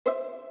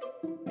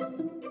Oh,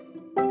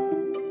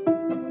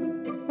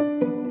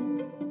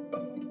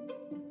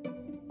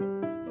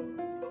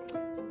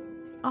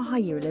 hi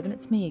Year 11,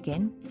 it's me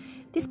again.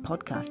 This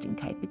podcasting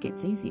caper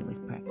gets easier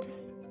with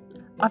practice.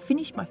 I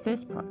finished my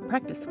first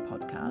practice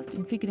podcast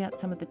and figured out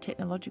some of the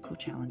technological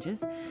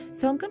challenges,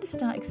 so I'm going to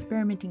start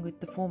experimenting with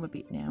the form a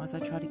bit now as I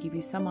try to give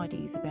you some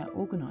ideas about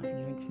organising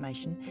your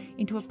information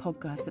into a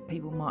podcast that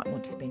people might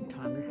want to spend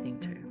time listening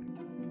to.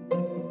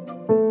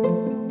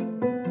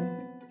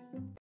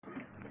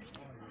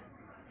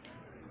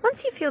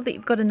 Once you feel that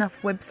you've got enough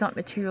website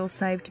material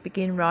saved to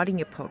begin writing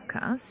your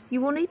podcast, you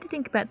will need to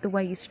think about the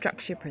way you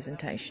structure your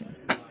presentation.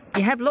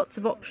 You have lots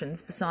of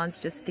options besides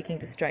just sticking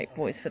to straight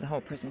voice for the whole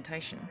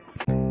presentation.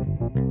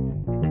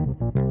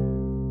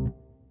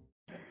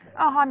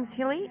 Oh, hi, Miss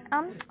Hilly.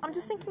 I'm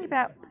just thinking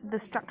about the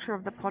structure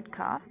of the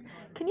podcast.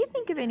 Can you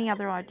think of any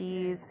other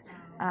ideas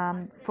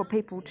for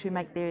people to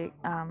make their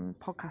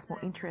podcast more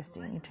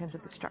interesting in terms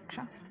of the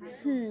structure?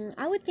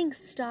 I would think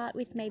start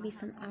with maybe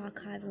some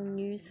archival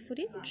news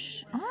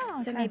footage. Oh,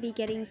 okay. So maybe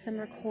getting some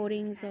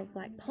recordings of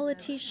like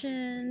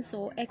politicians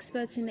or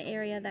experts in the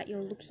area that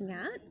you're looking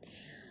at.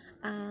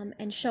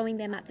 And showing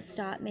them at the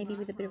start, maybe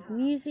with a bit of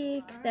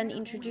music, then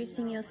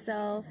introducing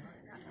yourself,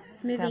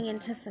 moving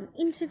into some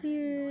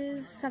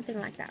interviews, something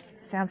like that.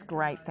 Sounds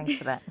great. Thanks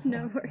for that.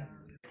 No worries.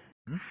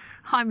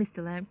 Hi,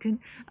 Mr. Lampkin.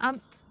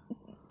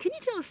 Can you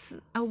tell us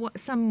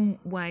some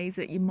ways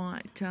that you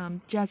might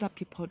jazz up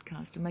your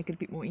podcast and make it a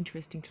bit more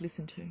interesting to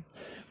listen to?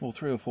 Well,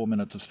 3 or 4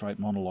 minutes of straight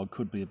monologue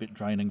could be a bit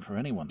draining for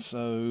anyone,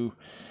 so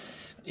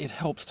it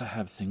helps to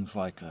have things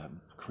like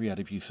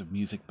creative use of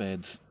music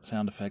beds,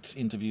 sound effects,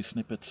 interview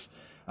snippets,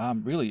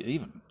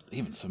 really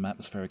even some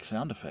atmospheric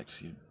sound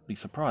effects. You'd be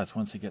surprised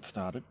once you get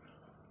started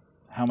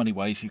how many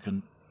ways you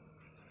can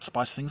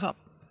spice things up.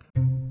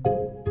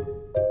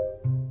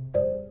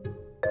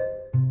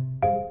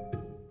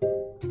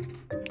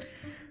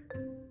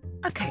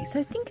 Okay,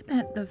 so think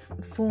about the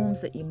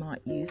forms that you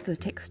might use, the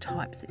text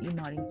types that you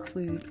might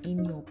include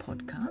in your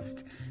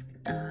podcast.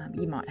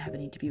 You might have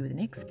an interview with an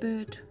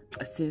expert,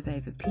 a survey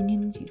of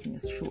opinions using a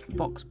short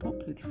vox pop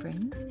with your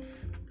friends,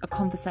 a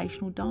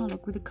conversational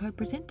dialogue with a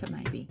co-presenter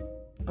maybe,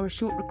 or a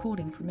short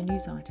recording from a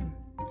news item.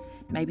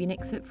 Maybe an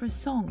excerpt for a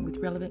song with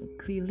relevant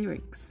clear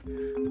lyrics.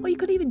 Or you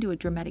could even do a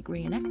dramatic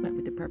reenactment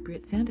with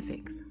appropriate sound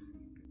effects.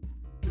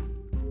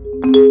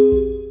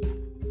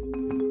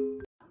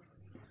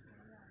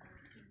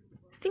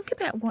 Think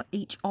about what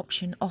each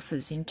option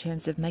offers in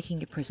terms of making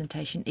your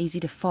presentation easy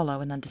to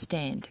follow and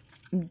understand.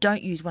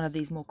 Don't use one of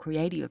these more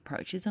creative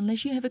approaches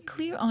unless you have a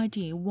clear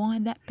idea why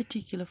that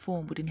particular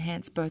form would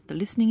enhance both the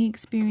listening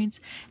experience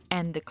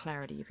and the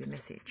clarity of your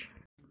message.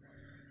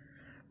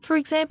 For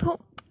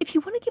example, if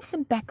you want to give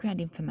some background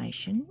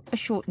information, a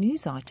short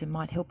news item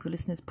might help your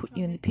listeners put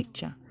you in the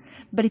picture.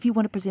 But if you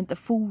want to present the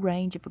full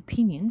range of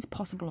opinions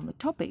possible on the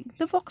topic,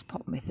 the vox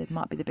pop method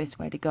might be the best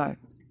way to go.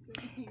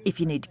 If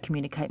you need to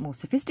communicate more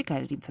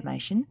sophisticated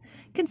information,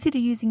 consider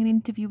using an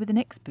interview with an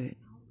expert.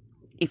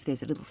 If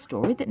there's a little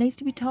story that needs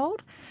to be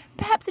told,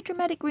 perhaps a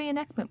dramatic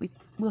reenactment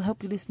will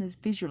help your listeners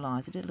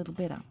visualise it a little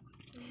better.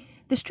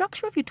 The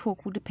structure of your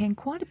talk will depend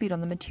quite a bit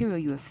on the material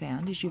you have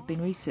found as you've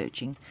been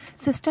researching,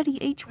 so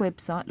study each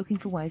website looking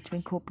for ways to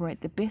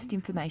incorporate the best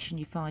information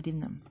you find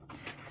in them.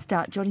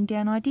 Start jotting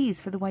down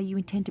ideas for the way you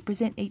intend to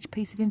present each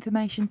piece of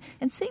information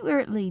and see where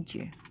it leads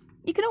you.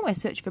 You can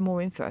always search for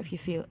more info if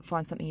you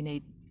find something you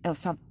need, or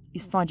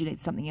find you need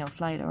something else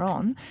later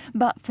on,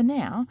 but for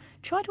now,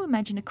 try to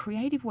imagine a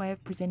creative way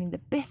of presenting the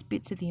best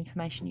bits of the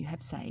information you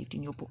have saved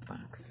in your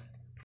bookmarks.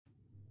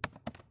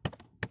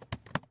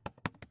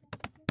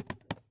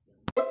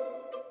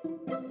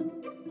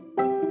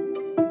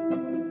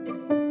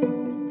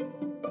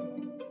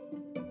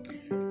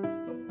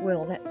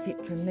 Well, that's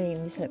it from me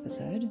in this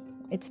episode.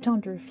 It's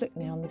time to reflect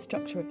now on the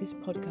structure of this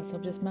podcast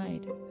I've just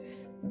made.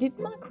 Did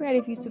my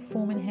creative use of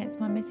form enhance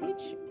my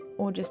message,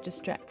 or just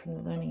distract from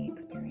the learning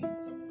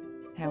experience?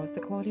 How was the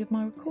quality of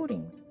my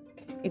recordings?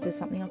 Is there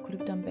something I could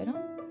have done better?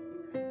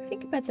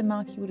 Think about the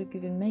mark you would have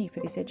given me for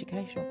this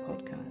educational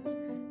podcast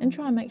and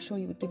try and make sure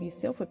you would give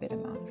yourself a better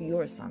mark for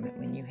your assignment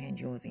when you hand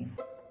yours in.